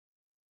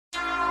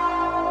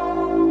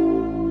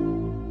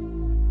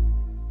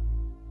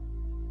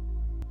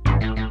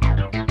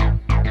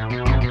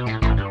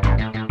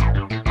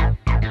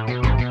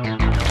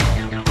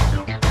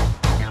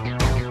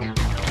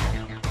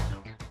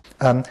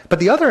But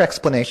the other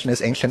explanation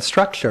is ancient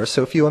structure.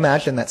 So if you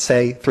imagine that,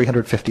 say,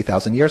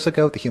 350,000 years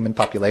ago, the human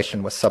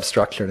population was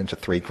substructured into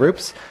three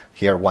groups.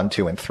 Here, 1,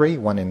 2, and 3,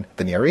 one in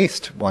the Near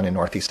East, one in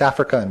Northeast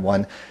Africa, and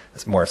one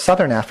more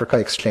Southern Africa,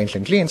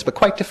 exchanging genes, but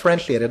quite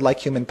differentiated like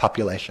human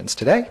populations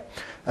today.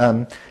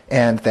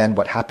 And then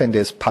what happened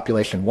is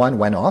population 1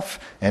 went off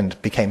and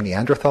became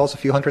Neanderthals a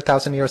few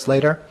 100,000 years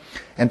later.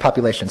 And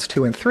populations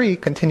 2 and 3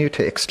 continued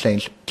to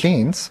exchange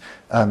genes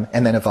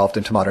and then evolved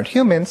into modern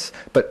humans.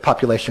 But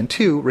population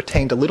 2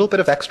 retained a little bit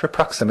of extra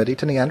proximity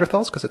to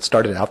Neanderthals because it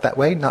started out that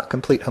way, not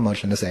complete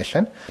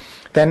homogenization.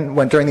 Then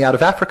during the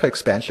out-of-Africa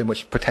expansion,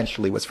 which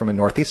potentially was from a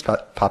Northeast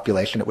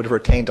population, it would have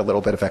retained a little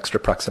bit of extra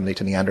proximity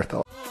to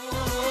Neanderthals.